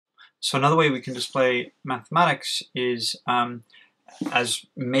So another way we can display mathematics is as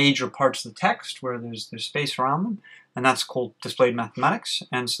major parts of the text where there's space around them, and that's called displayed mathematics.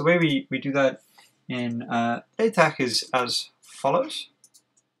 And so the way we do that in LaTeX is as follows.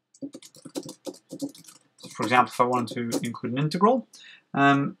 So for example, if I wanted to include an integral,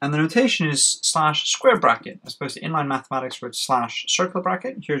 and the notation is /square bracket, as opposed to inline mathematics where it's /circular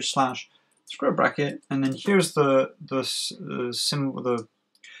bracket. Here's /square bracket, and then here's the symbol, the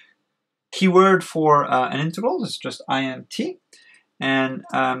keyword for an integral. It's just int, and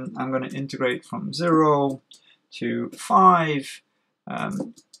I'm going to integrate from 0 to 5,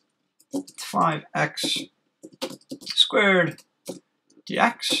 5x squared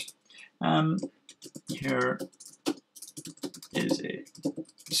dx. Here is a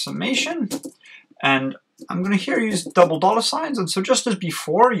summation, and I'm going to here use double dollar signs, and so just as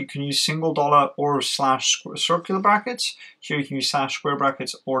before, you can use single dollar or /circular brackets. Here you can use /square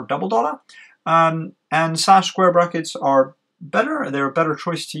brackets or double dollar, and /square brackets are better. They're a better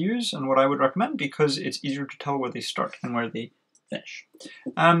choice to use, and what I would recommend, because it's easier to tell where they start and where they finish.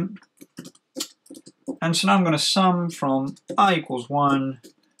 And so now I'm going to sum from I equals 1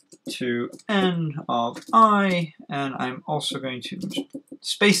 to n of I, and I'm also going to,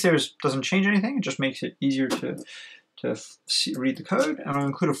 space there doesn't change anything, it just makes it easier to read the code. And I'm going to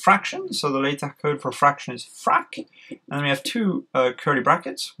include a fraction, so the LaTeX code for fraction is frac, and then we have two curly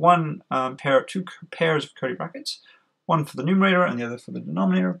brackets, two pairs of curly brackets, one for the numerator and the other for the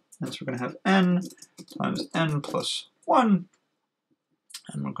denominator, and so we're going to have n times n plus 1,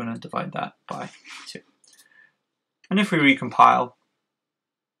 and we're going to divide that by 2. And if we recompile,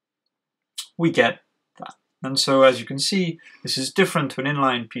 we get that. And so as you can see, this is different to an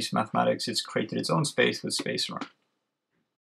inline piece of mathematics. It's created its own space with space around.